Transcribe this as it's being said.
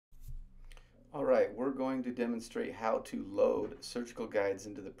Alright, we're going to demonstrate how to load surgical guides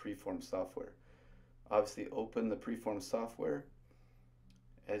into the Preform software. Obviously open the Preform software.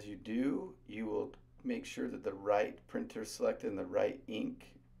 As you do, you will make sure that the right printer is selected and the right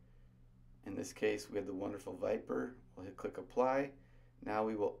ink. In this case we have the wonderful Viper. We'll hit click apply. Now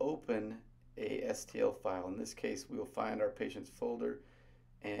we will open a STL file. In this case we will find our patient's folder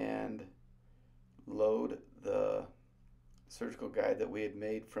and load the surgical guide that we had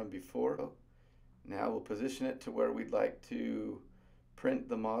made from before. Now we'll position it to where we'd like to print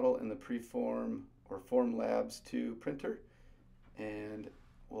the model in the Preform or Fromlabs 2 printer, and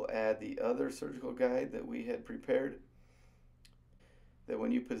we'll add the other surgical guide that we had prepared. That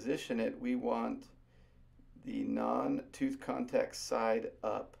when you position it, we want the non-tooth contact side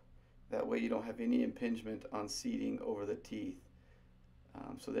up. That way you don't have any impingement on seating over the teeth.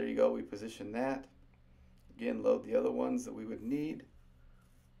 So there you go, we position that. Again, load the other ones that we would need.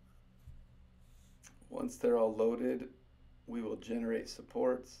 Once they're all loaded, we will generate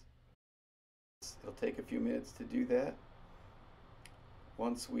supports. It'll take a few minutes to do that.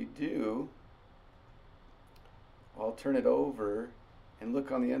 Once we do, I'll turn it over and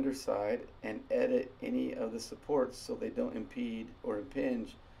look on the underside and edit any of the supports so they don't impede or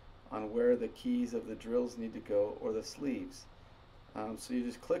impinge on where the keys of the drills need to go or the sleeves. So you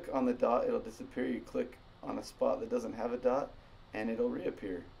just click on the dot, it'll disappear. You click on a spot that doesn't have a dot and it'll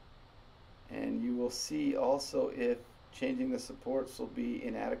reappear. And you will see also if changing the supports will be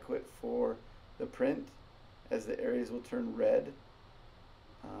inadequate for the print, as the areas will turn red.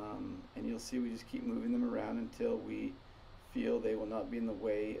 And you'll see we just keep moving them around until we feel they will not be in the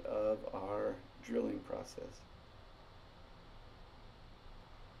way of our drilling process.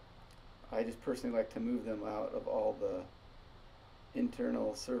 I just personally like to move them out of all the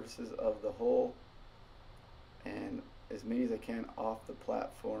internal surfaces of the hole and as many as I can off the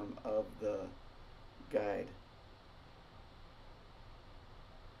platform of the guide.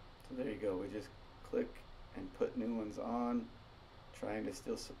 So there you go, we just click and put new ones on, trying to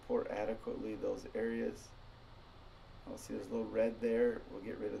still support adequately those areas. I'll see there's a little red there, we'll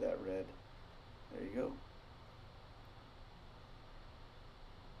get rid of that red. There you go.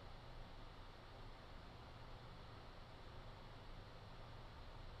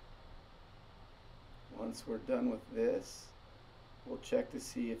 Once we're done with this, we'll check to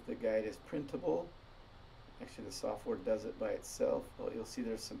see if the guide is printable. Actually, the software does it by itself. Well, you'll see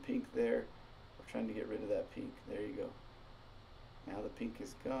there's some pink there. We're trying to get rid of that pink. There you go. Now the pink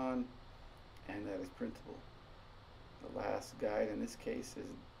is gone, and that is printable. The last guide in this case is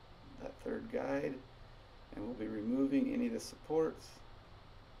that third guide, and we'll be removing any of the supports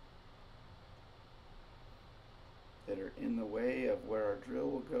that are in the way of where our drill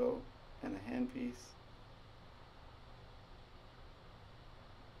will go and the handpiece.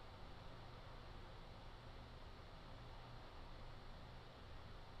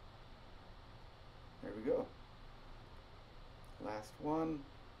 There we go. Last one.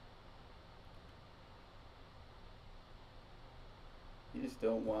 You just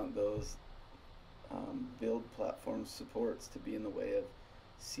don't want those build platform supports to be in the way of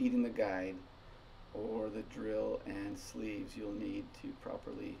seating the guide or the drill and sleeves you'll need to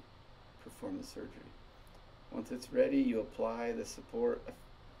properly perform the surgery. Once it's ready, you apply the support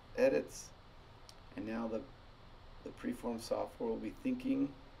edits, and now the Preform software will be thinking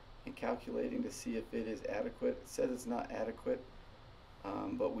and calculating to see if it is adequate. It says it's not adequate,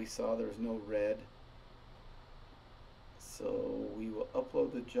 but we saw there's no red. So we will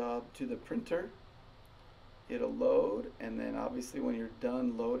upload the job to the printer. It'll load, and then obviously when you're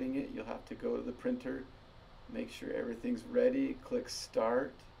done loading it, you'll have to go to the printer, make sure everything's ready, click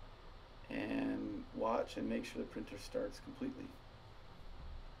start, and watch and make sure the printer starts completely.